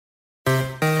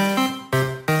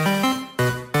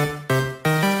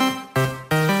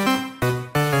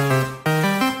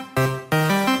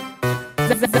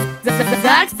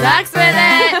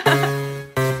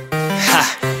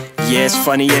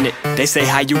funny, innit? They say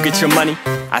how you get your money,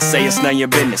 I say it's none of your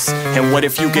business. And what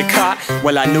if you get caught?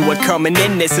 Well, I knew it coming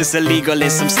in. This is illegal in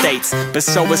some states, but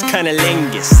so is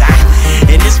cunnilingus.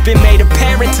 And it's been made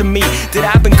apparent to me that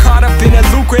I've been caught up in a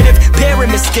lucrative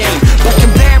pyramid scheme. But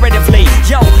comparatively,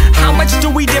 yo, how much do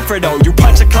we differ though? You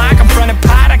punch a clock, I'm front of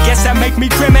pot, I guess that make me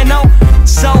criminal.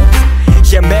 So,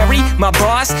 yeah, Mary, my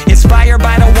boss, inspired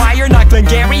by The Wire, not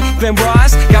Glengarry, Glen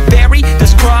Ross, got buried,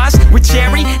 this cross with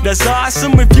cherry, that's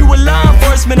awesome. If you a law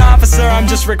enforcement officer, I'm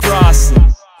just Rick Ross.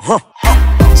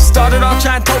 Started off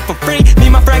trying to tote for free, me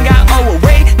and my friend got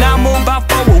away, now I move about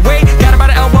 4 away, got about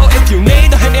an elbow if you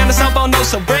need, don't hit me on the cell phone, no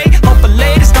subway,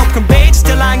 hopefully this don't convey,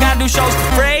 still I ain't gotta do shows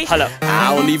for free. Hello.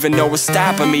 I don't even know what's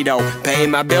stopping me though, paying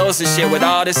my bills and shit with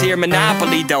all this here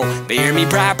monopoly though, but hear me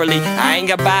properly, I ain't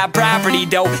gotta buy property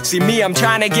though, see me I'm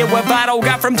trying to get what Votto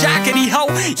got from Jockety Ho.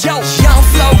 Yo, young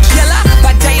flow killer,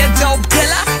 by day a dope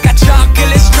dealer, got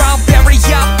chocolate, strawberry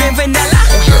up and vanilla.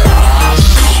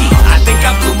 I think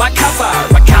I blew my cover,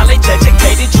 a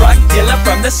college-educated drug dealer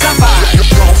from the suburbs.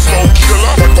 Young flow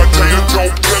killer, like my day a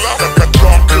dope dealer, got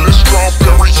chocolate,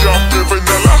 strawberry up and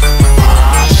vanilla.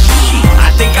 I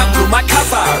think I blew my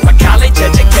cover, a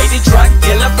college-educated drug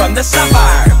dealer from the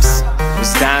suburbs.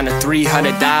 Was down to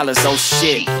 $300, oh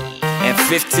shit. And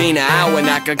 15 an hour and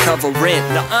I could cover rent.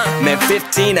 Man,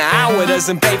 15 an hour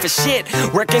doesn't pay for shit.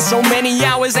 Working so many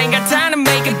hours, ain't got time to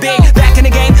make it big. Back in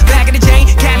the game, back in the chain,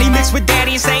 Cali mixed with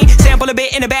Daddy Insane. Sample a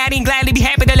bit in a baddie and gladly be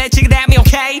happy to let you get at me,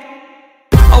 okay?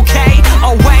 Okay,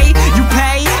 away, you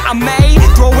pay, I may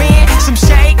throw in some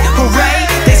shade, hooray.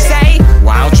 They say,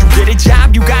 why don't you get a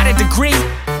job, you got a degree?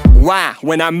 Why?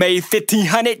 When I made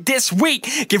 1,500 this week,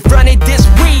 get fronted this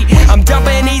week, I'm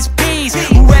dumping these bees.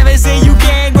 Whoever say you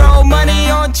can't grow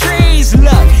money on trees,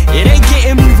 look, it ain't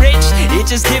getting me rich, it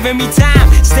just giving me time.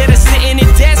 Instead of sitting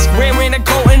at desk wearing a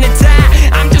coat and a tie,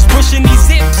 I'm just pushing these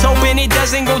zips, hoping it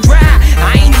doesn't go dry.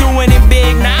 I ain't doing it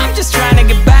big, nah, I'm just trying to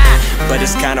get by. But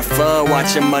it's kinda fun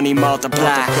watching money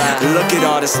multiply. Look at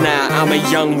all this now, I'm a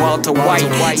young Walter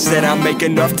White. Said I make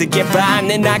enough to get by and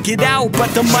then I get out, but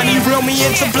the money reel me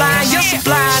into blind, you're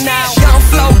supply now. Young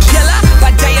flow killer,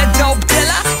 by day a dope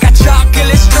dealer, got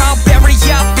chocolate, strawberry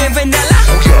up and vanilla.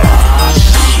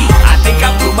 I think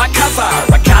I blew my cover,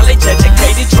 a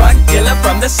college-educated drug dealer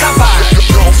from the suburbs.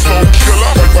 Young flow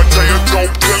killer, like my day a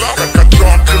dope dealer, got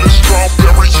chocolate,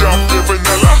 strawberry up and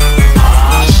vanilla.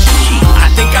 I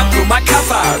think I blew my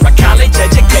cover, a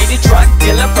college-educated drug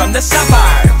dealer from the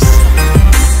suburbs.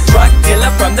 Drug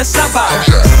dealer from the suburbs.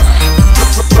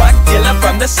 Drug dealer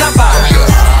from the suburbs.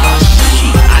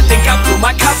 I think I blew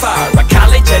my cover, a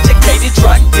college-educated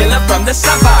drug dealer from the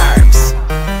suburbs.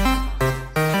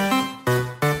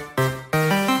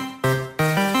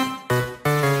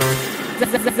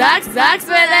 Zach's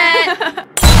with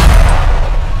it.